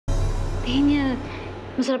Daniel,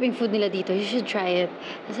 masarap yung food nila dito. You should try it.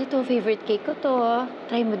 Kasi ito, favorite cake ko to.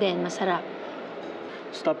 Try mo din, masarap.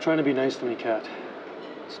 Stop trying to be nice to me, Kat.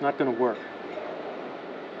 It's not gonna work.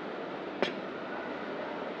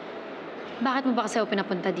 Bakit mo ba kasi ako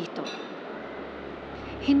pinapunta dito?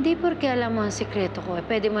 Hindi porke alam mo ang sikreto ko,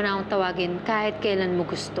 pwede mo na akong tawagin kahit kailan mo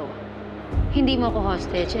gusto. Hindi mo ako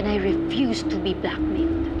hostage and I refuse to be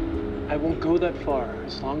blackmailed. I won't go that far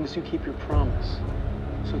as long as you keep your promise.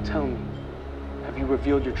 So tell me, have you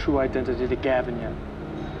revealed your true identity to Gavin yet?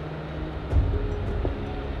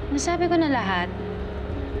 Nasabi ko na lahat.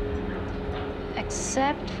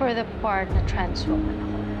 Except for the part na transwoman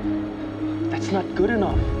ako. That's not good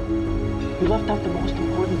enough. You left out the most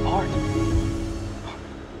important part.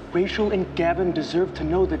 Rachel and Gavin deserve to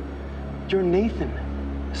know that you're Nathan.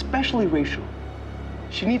 Especially Rachel.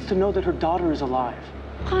 She needs to know that her daughter is alive.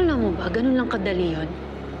 Akala mo ba, ganun lang kadali yun?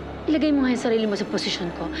 Ilagay mo nga yung sarili mo sa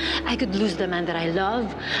posisyon ko. I could lose the man that I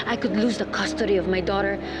love. I could lose the custody of my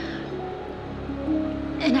daughter.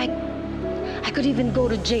 And I could even go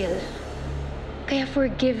to jail. Kaya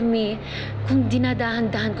forgive me kung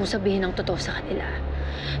dinadahan-dahan kong sabihin ang totoo sa kanila.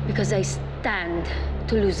 Because I stand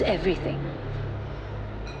to lose everything.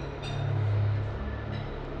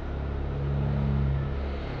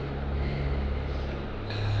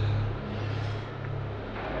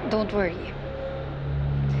 Don't worry.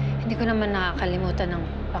 Hindi ko naman nakakalimutan ng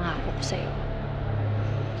pangako ko sa'yo.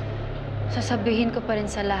 Sasabihin ko pa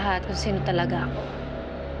rin sa lahat kung sino talaga ako.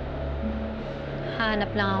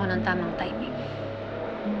 Hanap lang ako ng tamang timing.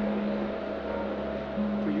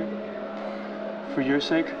 For your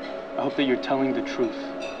sake, I hope that you're telling the truth.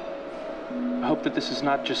 I hope that this is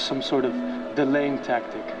not just some sort of delaying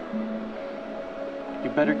tactic.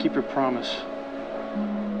 You better keep your promise,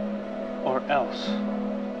 or else.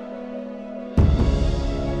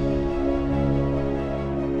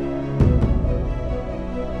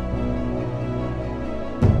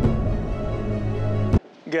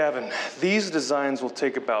 Gavin, these designs will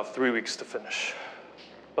take about 3 weeks to finish.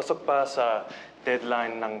 Pasok pa sa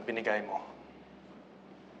deadline ng binigay mo.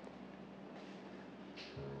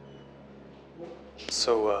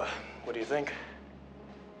 So, what do you think?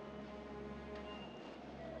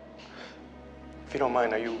 If you don't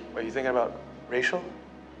mind, are you thinking about Rachel?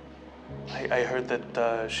 I heard that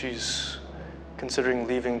she's considering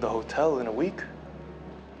leaving the hotel in a week.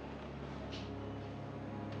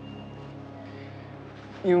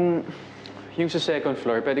 Yung sa second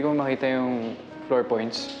floor, pwede ko makita yung floor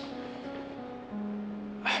points?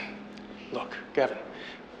 Look, Gavin,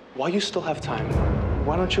 while you still have time,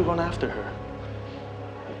 why don't you run after her?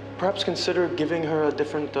 Perhaps consider giving her a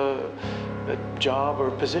different job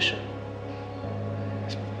or position.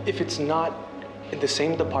 If it's not in the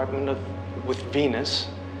same department with Venus,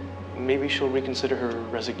 maybe she'll reconsider her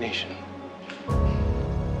resignation.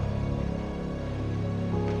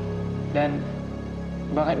 Dan,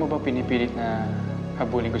 bakit mo ba pinipilit na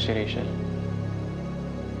habulin ko si Rachel?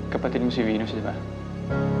 Kapatid mo si Venus, di ba?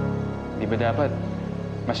 Di ba dapat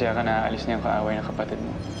masaya ka na aalis na yung kaaway ng kapatid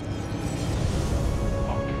mo?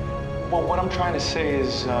 Well, what I'm trying to say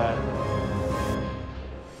is,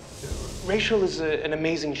 Rachel is an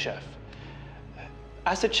amazing chef.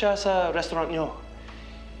 Asset siya sa restaurant nyo.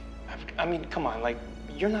 I mean, come on, like,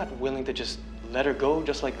 you're not willing to just let her go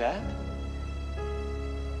just like that?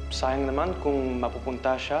 Sayang naman kung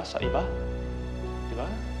mapupunta siya sa iba. Di ba?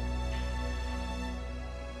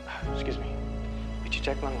 Excuse me.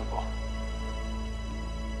 I-check lang ako.